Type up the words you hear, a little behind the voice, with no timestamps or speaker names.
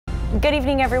Good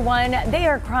evening, everyone. They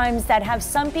are crimes that have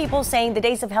some people saying the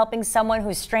days of helping someone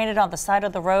who's stranded on the side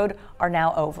of the road are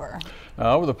now over.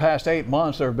 Over the past 8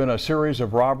 months, there have been a series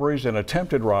of robberies and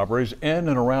attempted robberies in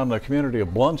and around the community of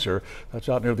Blunser. That's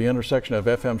out near the intersection of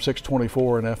FM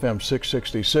 624 and FM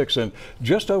 666. And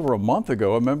just over a month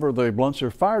ago, a member of the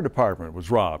Blunser Fire Department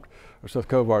was robbed. Seth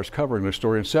Kovar is covering this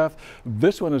story. And Seth,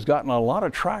 this one has gotten a lot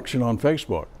of traction on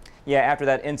Facebook. Yeah, after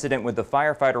that incident with the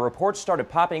firefighter, reports started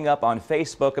popping up on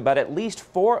Facebook about at least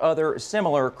 4 other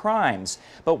similar crimes.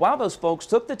 But while those folks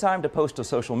took the time to post to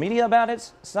social media about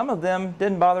it, some of them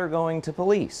didn't bother going to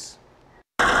police.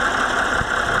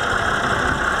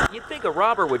 You'd think a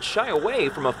robber would shy away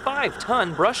from a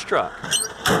 5-ton brush truck.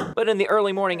 But in the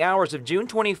early morning hours of June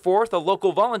 24th, a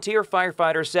local volunteer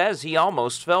firefighter says he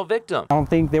almost fell victim. I don't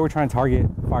think they were trying to target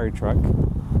a fire truck.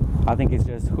 I think it's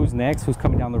just who's next, who's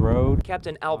coming down the road.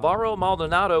 Captain Alvaro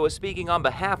Maldonado is speaking on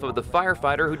behalf of the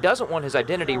firefighter who doesn't want his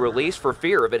identity released for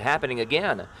fear of it happening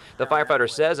again. The firefighter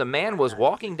says a man was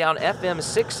walking down FM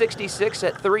 666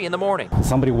 at 3 in the morning.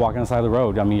 Somebody walking on the side of the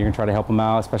road. I mean, you're going to try to help them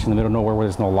out, especially in the middle of nowhere where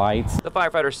there's no lights. The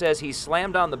firefighter says he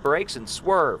slammed on the brakes and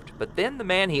swerved, but then the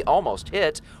man he almost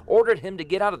hit ordered him to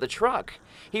get out of the truck.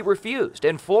 He refused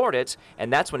and floored it,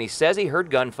 and that's when he says he heard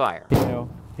gunfire. You know,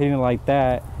 hitting it like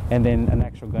that, and then an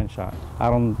actual gunshot.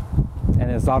 And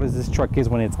as loud as this truck is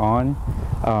when it's on,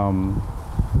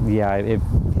 yeah, if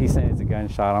he's saying it's a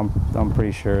gunshot, I'm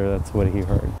pretty sure that's what he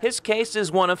heard. His case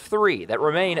is one of 3 that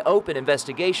remain open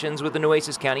investigations with the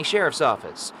Nueces County Sheriff's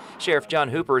Office. Sheriff John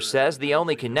Hooper says the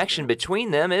only connection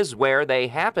between them is where they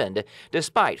happened,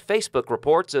 despite Facebook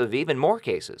reports of even more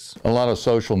cases. A lot of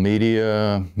social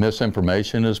media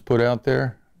misinformation is put out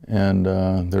there. And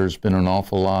there's been an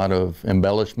awful lot of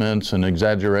embellishments and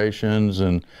exaggerations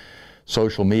and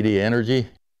social media energy.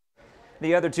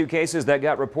 The other 2 cases that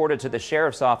got reported to the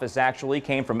sheriff's office actually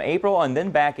came from April and then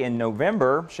back in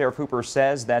November. Sheriff Hooper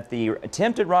says that the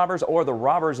attempted robbers or the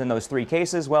robbers in those 3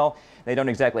 cases, well, they don't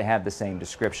exactly have the same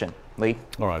description. Lee?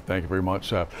 All right, thank you very much,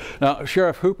 Seth. Now,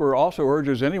 Sheriff Hooper also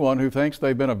urges anyone who thinks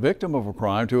they've been a victim of a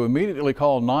crime to immediately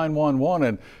call 911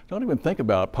 and don't even think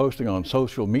about posting on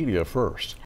social media first.